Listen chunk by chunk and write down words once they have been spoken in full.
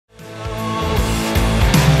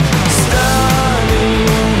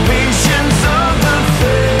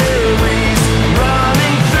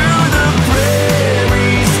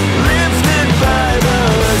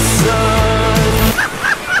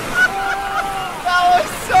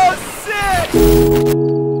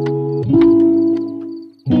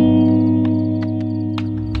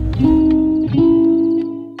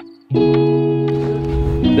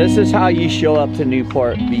This is how you show up to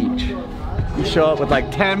Newport Beach. You show up with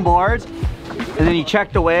like 10 boards, and then you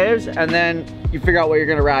check the waves, and then you figure out what you're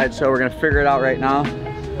gonna ride. So we're gonna figure it out right now.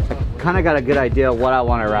 I kind of got a good idea of what I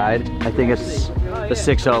want to ride. I think it's the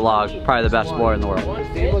 6.0 log, probably the best board in the world.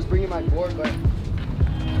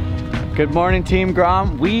 Good morning, Team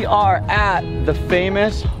Grom. We are at the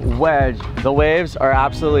famous Wedge. The waves are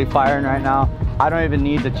absolutely firing right now. I don't even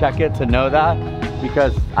need to check it to know that,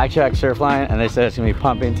 because I checked Surfline and they said it's gonna be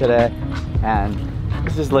pumping today, and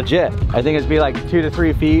this is legit. I think it's be like 2 to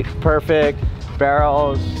 3 feet, perfect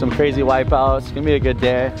barrels, some crazy wipeouts. It's gonna be a good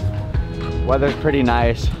day. Weather's pretty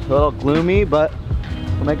nice, a little gloomy, but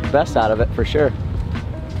we'll make the best out of it for sure.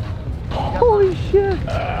 Holy shit!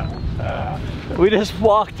 We just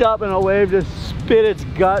walked up and a wave just spit its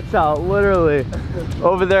guts out, literally.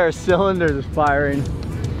 Over there, a cylinder is firing.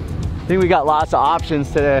 I think we got lots of options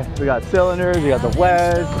today. We got cylinders, we got the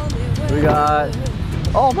Wedge, we got,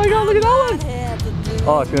 oh my god, look at that one!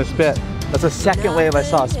 Oh, it's gonna spit. That's the second wave I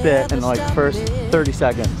saw spit in like the first 30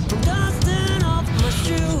 seconds.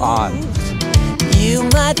 On. You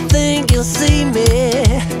might think you'll see me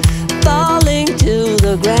falling to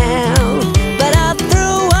the ground, but I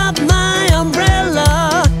threw up my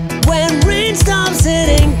umbrella when rain stops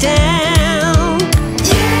hitting down.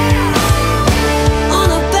 Yeah! On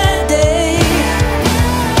a bad day,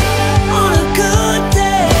 on a good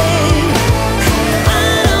day, I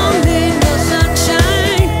don't need no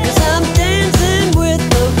sunshine, 'cause I'm dancing with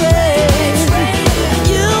the rain.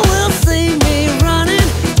 You will see me running,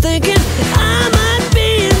 thinking I might be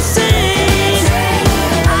insane.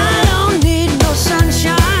 I don't need no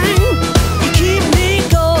sunshine, you keep me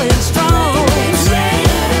going strong.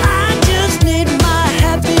 I just need my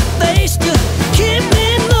happy face to keep me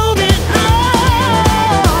moving on.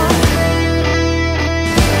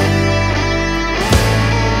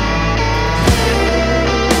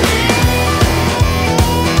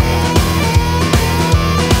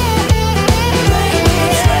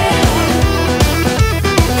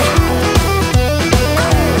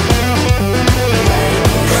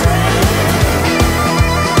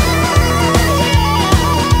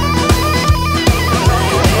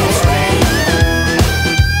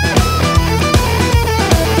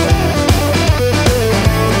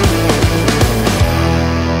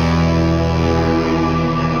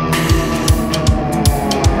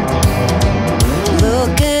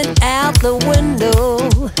 Looking out the window,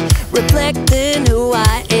 reflecting who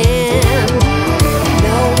I am.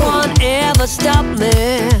 No one ever stopped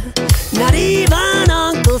me, not even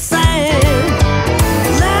Uncle Sam.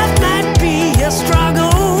 Life might be a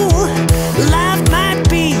struggle, life might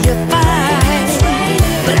be a fight,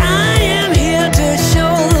 but I am here to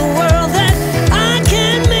show the world that I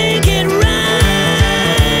can make it right.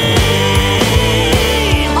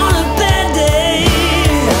 On a bad day,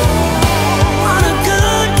 on a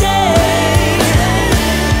good day,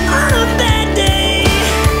 on a bad day,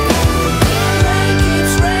 rain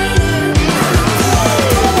keeps raining.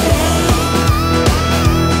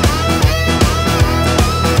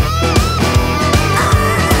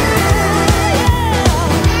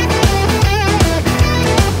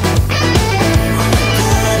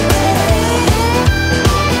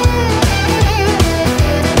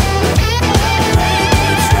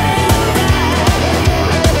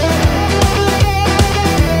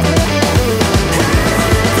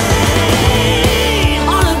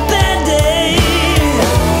 On a bad day,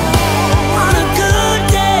 on a good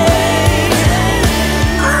day,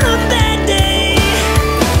 on a bad day,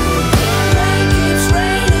 rain keeps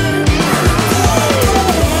raining.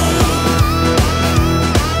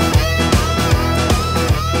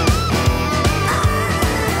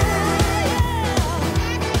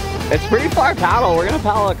 It's pretty far paddle. We're gonna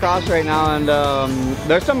paddle across right now, and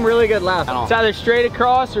there's some really good left. It's either straight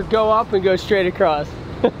across or go up and go straight across.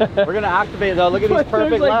 We're gonna activate though. Look at these There's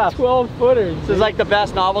perfect like lefts. 12 footers. This is like the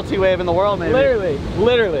best novelty wave in the world, maybe.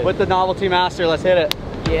 Literally. With the novelty master, let's hit it.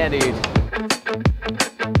 Yeah, dude.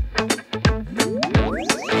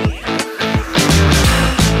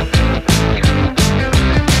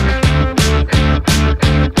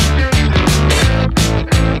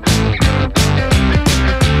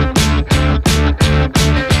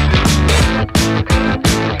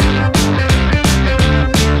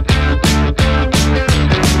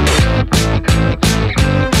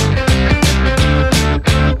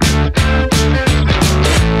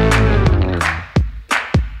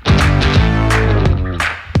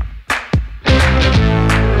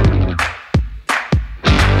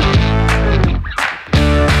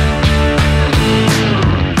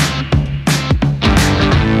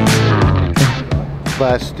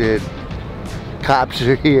 Busted. Cops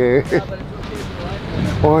are here.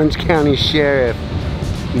 Orange County Sheriff.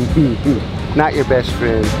 Not your best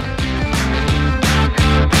friend.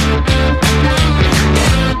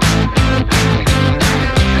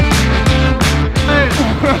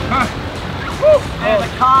 And the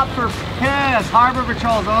cops are pissed. Harbor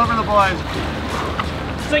Patrol's over the boys.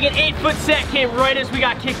 It's like an 8-foot set came right as we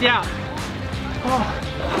got kicked out. Oh.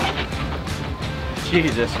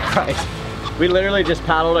 Jesus Christ. We literally just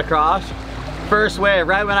paddled across. First wave,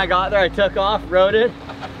 right when I got there, I took off, rode it,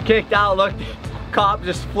 kicked out, looked, cop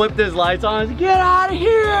just flipped his lights on. I was like, get out of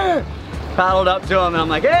here! Paddled up to him and I'm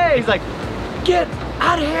like, hey, he's like, get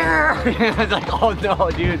out of here! I was like, oh no,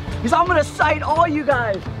 dude. He's like, I'm gonna cite all you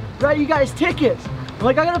guys, write you guys tickets. I'm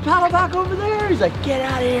like, I gotta paddle back over there. He's like, get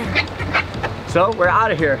out of here. So we're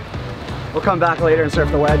out of here. We'll come back later and surf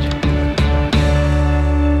the Wedge.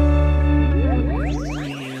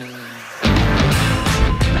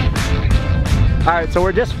 All right, so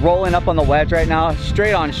we're just rolling up on the Wedge right now,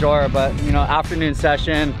 straight on shore, but you know, afternoon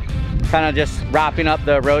session, kind of just wrapping up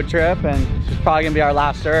the road trip, and it's probably gonna be our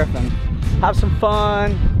last surf and have some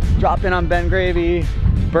fun, drop in on Ben Gravy,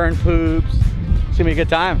 burn poops. It's gonna be a good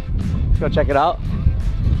time. Let's go check it out.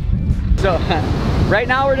 So right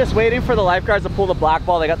now we're just waiting for the lifeguards to pull the black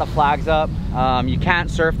ball. They got the flags up. You can't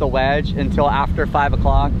surf the Wedge until after 5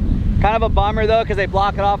 o'clock. Kind of a bummer though, because they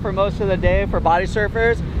block it off for most of the day for body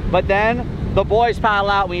surfers, but then the boys paddle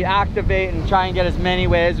out, we activate and try and get as many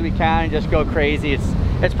waves as we can and just go crazy.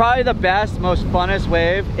 It's probably the best, most funnest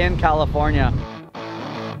wave in California.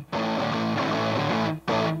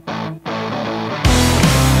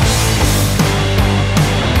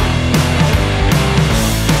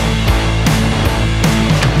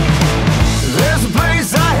 There's a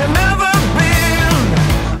place I have never been,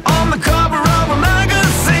 on the cover of a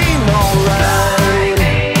magazine, alright.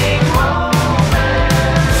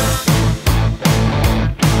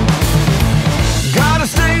 Gotta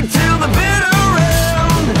stay till the bitter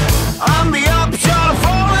end, I'm the upshot of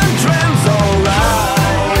fallen trends, alright.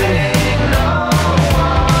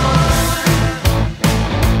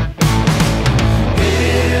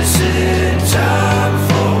 Is it time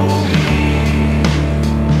for me?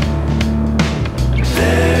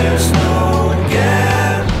 There's no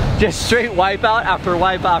gap. Just straight wipeout after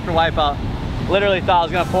wipeout after wipeout. Literally thought I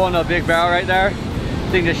was gonna pull into a big barrel right there.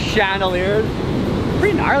 Thing just chandeliered.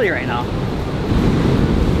 Pretty gnarly right now.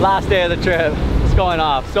 Last day of the trip. It's going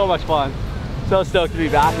off. So much fun. So stoked to be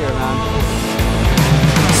back here, man.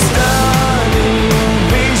 Stunning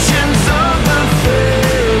visions of the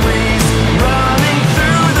fairies running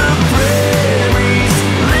through the prairies,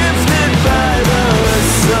 lifted by the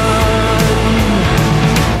sun.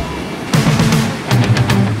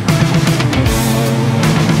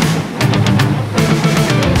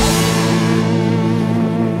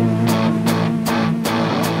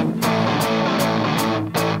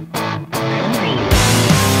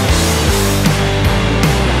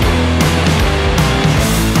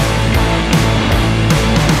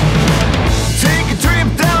 Take a trip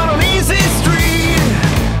down on Easy Street,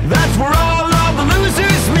 that's where all of the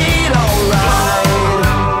losers meet, alright.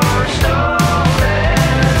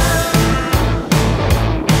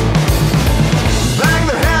 Bang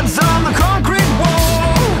their heads on the concrete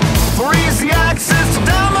wall for easy access to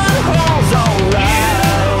diamond holes,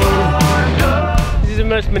 alright. This is the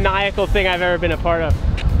most maniacal thing I've ever been a part of.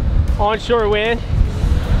 Onshore wind.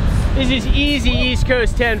 This is easy East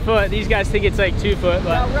Coast 10 foot. These guys think it's like 2 foot,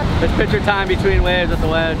 but It's picture time between waves at the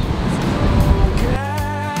Wedge.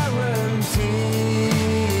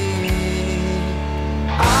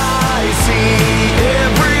 I see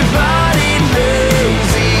everybody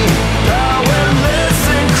lazy, powerless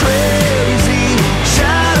and crazy,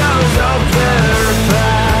 shadows of their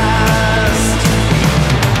past,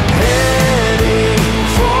 heading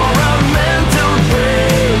for a mental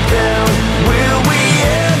breakdown. Will we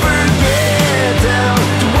ever get down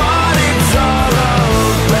to what it's all about?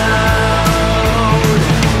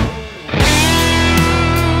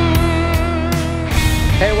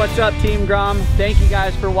 Hey, what's up, Team Grom? Thank you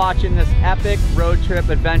guys for watching this epic road trip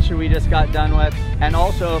adventure we just got done with. And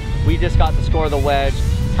also, we just got to score the Wedge.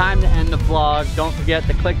 Time to end the vlog. Don't forget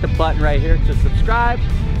to click the button right here to subscribe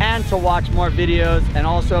and to watch more videos, and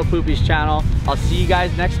also Poopy's channel. I'll see you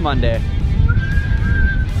guys next Monday.